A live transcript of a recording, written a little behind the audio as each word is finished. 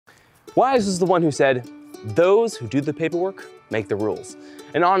Wise was the one who said, "Those who do the paperwork make the rules."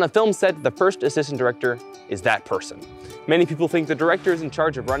 And on a film set, the first assistant director is that person. Many people think the director is in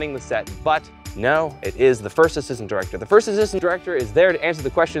charge of running the set, but no, it is the first assistant director. The first assistant director is there to answer the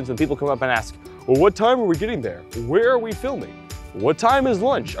questions when people come up and ask, well, what time are we getting there? Where are we filming? What time is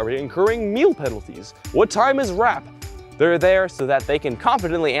lunch? Are we incurring meal penalties? What time is wrap? They're there so that they can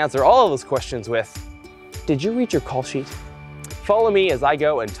confidently answer all of those questions with, did you read your call sheet? Follow me as I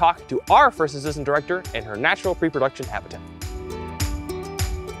go and talk to our first assistant director in her natural pre-production habitat.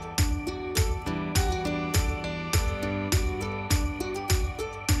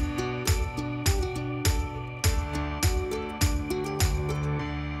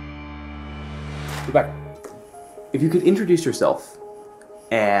 Rebekah, if you could introduce yourself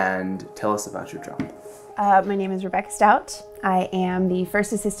and tell us about your job. My name is Rebekah Stought. I am the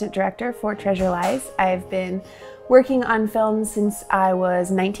first assistant director for Treasure Lies. I've been working on film since I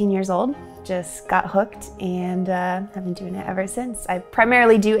was 19 years old. Just got hooked and have been doing it ever since. I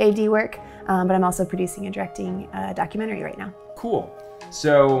primarily do AD work, but I'm also producing and directing a documentary right now. Cool.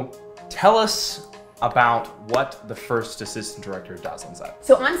 So tell us about what the first assistant director does on set.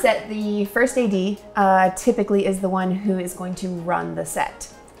 So on set, the first AD typically is the one who is going to run the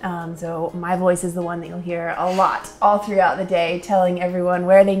set. So my voice is the one that you'll hear a lot all throughout the day, telling everyone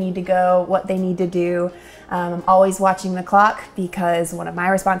where they need to go, what they need to do. I'm always watching the clock because one of my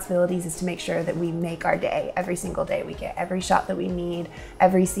responsibilities is to make sure that we make our day. Every single day we get every shot that we need,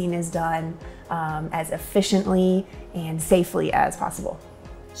 every scene is done as efficiently and safely as possible.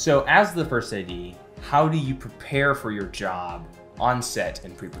 So as the first AD, how do you prepare for your job on set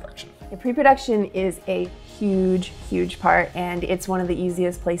in pre-production? Pre-production is a huge, huge part, and it's one of the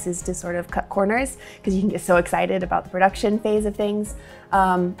easiest places to sort of cut corners because you can get so excited about the production phase of things.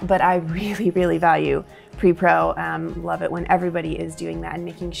 But I really, really value pre-pro. Love it when everybody is doing that and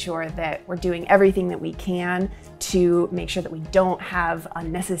making sure that we're doing everything that we can to make sure that we don't have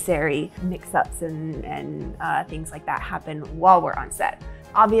unnecessary mix-ups and things like that happen while we're on set.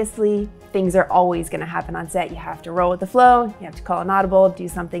 Obviously, things are always going to happen on set. You have to roll with the flow, you have to call an audible, do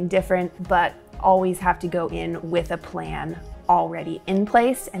something different, but always have to go in with a plan already in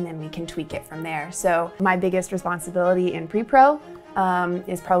place, and then we can tweak it from there. So my biggest responsibility in pre-pro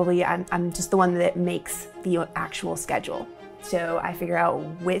is probably I'm just the one that makes the actual schedule. So I figure out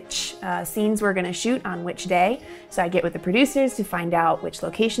which scenes we're gonna shoot on which day. So I get with the producers to find out which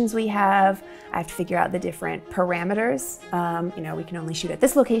locations we have. I have to figure out the different parameters. You know, we can only shoot at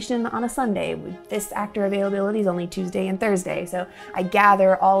this location on a Sunday. This actor availability is only Tuesday and Thursday. So I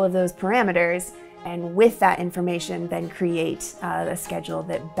gather all of those parameters, and with that information, then create a schedule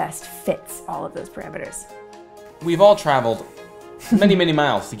that best fits all of those parameters. We've all traveled many, many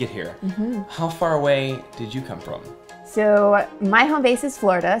miles to get here. How far away did you come from? So my home base is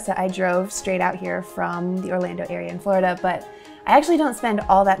Florida, so I drove straight out here from the Orlando area in Florida, but I actually don't spend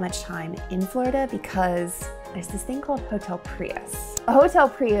all that much time in Florida because there's this thing called Hotel Prius. A Hotel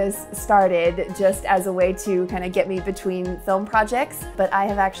Prius started just as a way to kind of get me between film projects, but I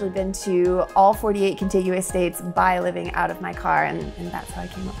have actually been to all 48 contiguous states by living out of my car, and that's how I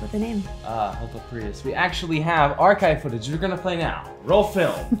came up with the name. Hotel Prius. We actually have archive footage we're gonna play now. Roll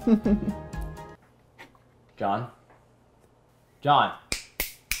film. John? John,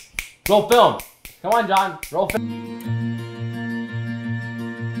 roll film. Come on, John, roll film.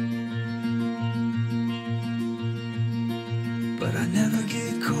 But I never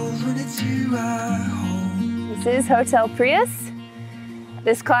get cold when it's you at home. This is Hotel Prius.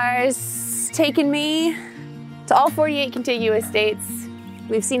 This car's taken me to all 48 contiguous states.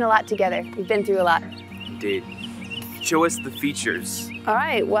 We've seen a lot together. We've been through a lot. Indeed. Show us the features. All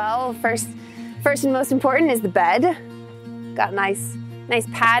right, well, first and most important is the bed. Got nice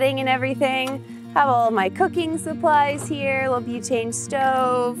padding and everything. Have all of my cooking supplies here, little butane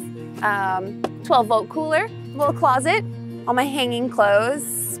stove, 12-volt cooler, little closet, all my hanging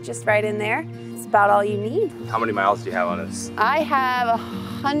clothes just right in there. It's about all you need. How many miles do you have on this? I have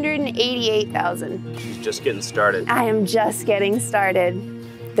 188,000. She's just getting started. I am just getting started.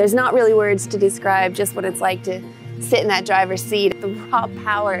 There's not really words to describe just what it's like to sit in that driver's seat. The raw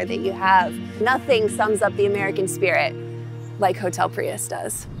power that you have. Nothing sums up the American spirit like Hotel Prius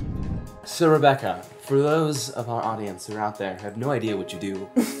does. So Rebekah, for those of our audience who are out there who have no idea what you do,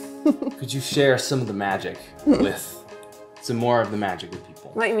 could you share some of the magic with, some more of the magic with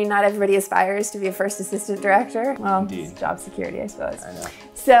people? What, you mean not everybody aspires to be a first assistant director? Well, Indeed. It's job security, I suppose. I know.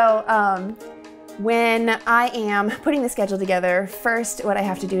 So when I am putting the schedule together, first what I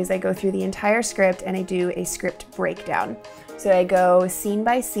have to do is I go through the entire script and I do a script breakdown. So I go scene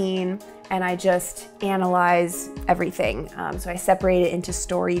by scene, and I just analyze everything. So I separate it into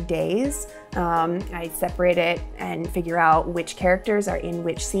story days. I separate it and figure out which characters are in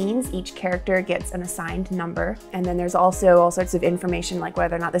which scenes. Each character gets an assigned number. And then there's also all sorts of information like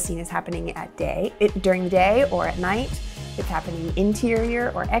whether or not the scene is happening during the day or at night. It's happening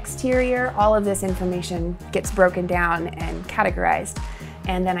interior or exterior. All of this information gets broken down and categorized.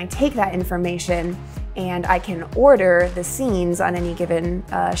 And then I take that information and I can order the scenes on any given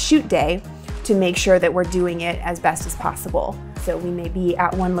shoot day to make sure that we're doing it as best as possible. So we may be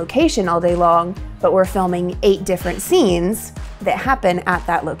at one location all day long, but we're filming 8 different scenes that happen at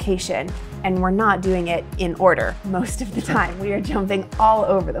that location. And we're not doing it in order most of the time. We are jumping all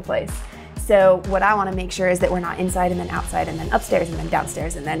over the place. So what I want to make sure is that we're not inside and then outside and then upstairs and then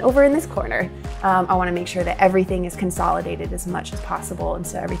downstairs and then over in this corner. I want to make sure that everything is consolidated as much as possible, and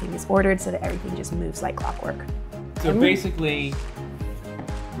so everything is ordered so that everything just moves like clockwork. So basically,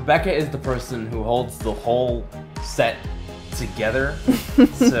 Rebekah is the person who holds the whole set together.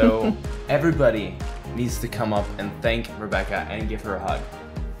 So everybody needs to come up and thank Rebekah and give her a hug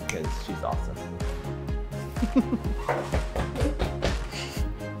because she's awesome.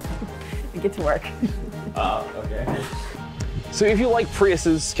 Get to work. Okay. So if you like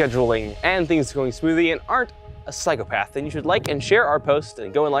Prius's scheduling and things going smoothly and aren't a psychopath, then you should like and share our post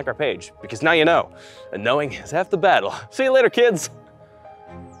and go and like our page, because now you know, and knowing is half the battle. See you later, kids.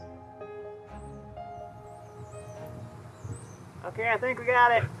 Okay, I think we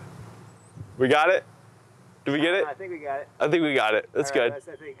got it. We got it? Did we get it? I think we got it. I think we got it. That's All right,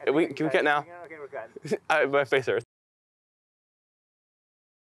 good. I think Can we cut now? Okay, we're good. My face hurts.